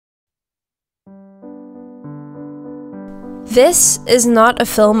This is not a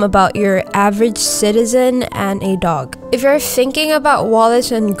film about your average citizen and a dog. If you're thinking about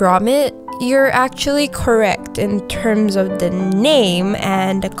Wallace and Gromit, you're actually correct in terms of the name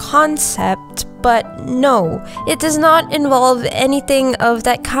and the concept, but no, it does not involve anything of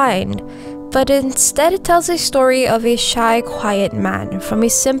that kind. But instead it tells a story of a shy, quiet man from a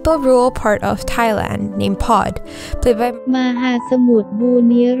simple rural part of Thailand named Pod, played by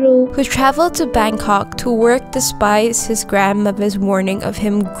who traveled to Bangkok to work despite his grandmother's warning of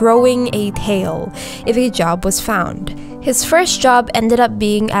him growing a tail if a job was found. His first job ended up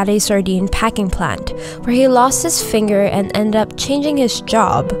being at a sardine packing plant, where he lost his finger and ended up changing his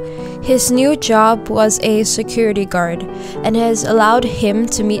job. His new job was a security guard and has allowed him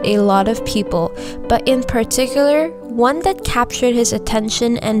to meet a lot of people, but in particular, one that captured his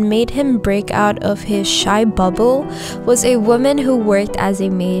attention and made him break out of his shy bubble was a woman who worked as a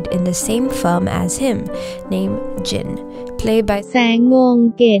maid in the same firm as him, named Jin, played by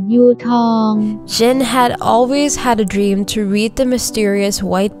Jin had always had a dream to read the mysterious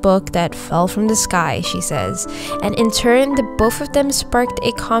white book that fell from the sky, she says, and in turn the both of them sparked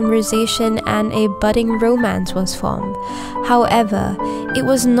a conversation and a budding romance was formed. However, it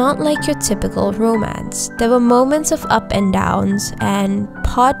was not like your typical romance. There were moments of up and downs, and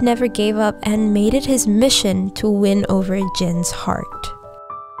Pod never gave up and made it his mission to win over Jin's heart.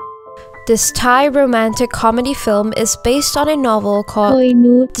 This Thai romantic comedy film is based on a novel called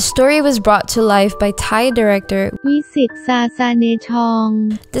The story was brought to life by Thai director Wisit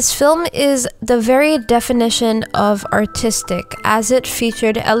Sasanatieng. This film is the very definition of artistic, as it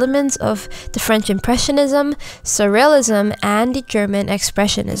featured elements of the French Impressionism, Surrealism, and the German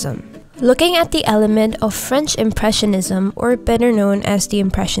Expressionism. Looking at the element of French Impressionism, or better known as the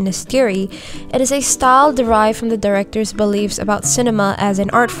Impressionist theory, it is a style derived from the director's beliefs about cinema as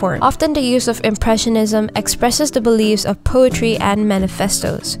an art form. Often the use of Impressionism expresses the beliefs of poetry and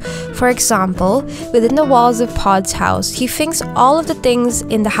manifestos. For example, within the walls of Pod's house, he thinks all of the things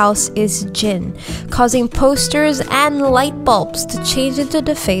in the house is Jin, causing posters and light bulbs to change into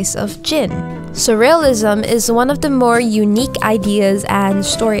the face of Jin. Surrealism is one of the more unique ideas and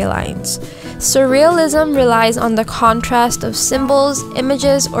storylines. Surrealism relies on the contrast of symbols,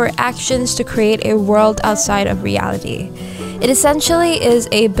 images, or actions to create a world outside of reality. It essentially is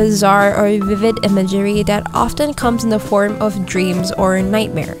a bizarre or vivid imagery that often comes in the form of dreams or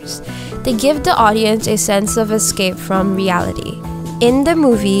nightmares. They give the audience a sense of escape from reality. In the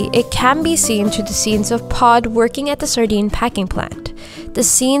movie, it can be seen through the scenes of Pod working at the sardine packing plant. The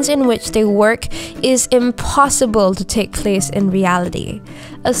scenes in which they work is impossible to take place in reality.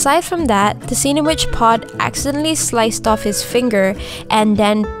 Aside from that, the scene in which Pod accidentally sliced off his finger and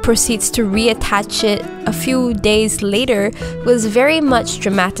then proceeds to reattach it a few days later was very much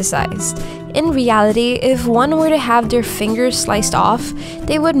dramatized. In reality, if one were to have their fingers sliced off,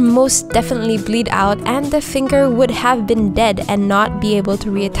 they would most definitely bleed out and the finger would have been dead and not be able to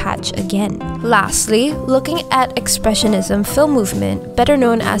reattach again. Lastly, looking at Expressionism film movement, better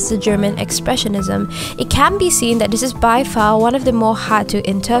known as the German Expressionism, it can be seen that this is by far one of the more hard to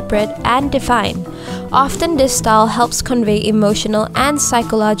interpret and define. Often this style helps convey emotional and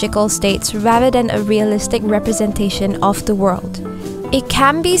psychological states rather than a realistic representation of the world. It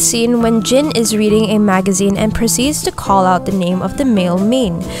can be seen when Jin is reading a magazine and proceeds to call out the name of the male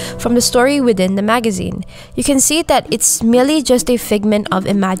main from the story within the magazine. You can see that it's merely just a figment of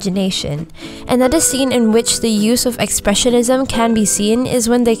imagination. Another scene in which the use of expressionism can be seen is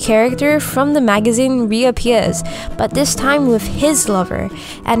when the character from the magazine reappears, but this time with his lover,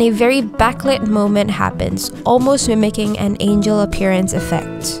 and a very backlit moment happens, almost mimicking an angel appearance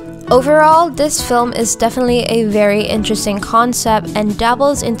effect. Overall, this film is definitely a very interesting concept and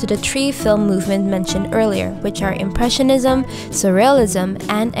dabbles into the three film movements mentioned earlier, which are Impressionism, Surrealism,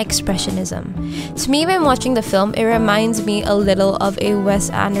 and Expressionism. To me, when watching the film, it reminds me a little of a Wes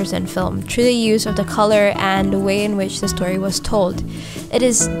Anderson film through the use of the color and the way in which the story was told. It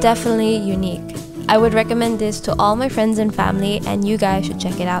is definitely unique. I would recommend this to all my friends and family, and you guys should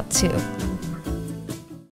check it out too.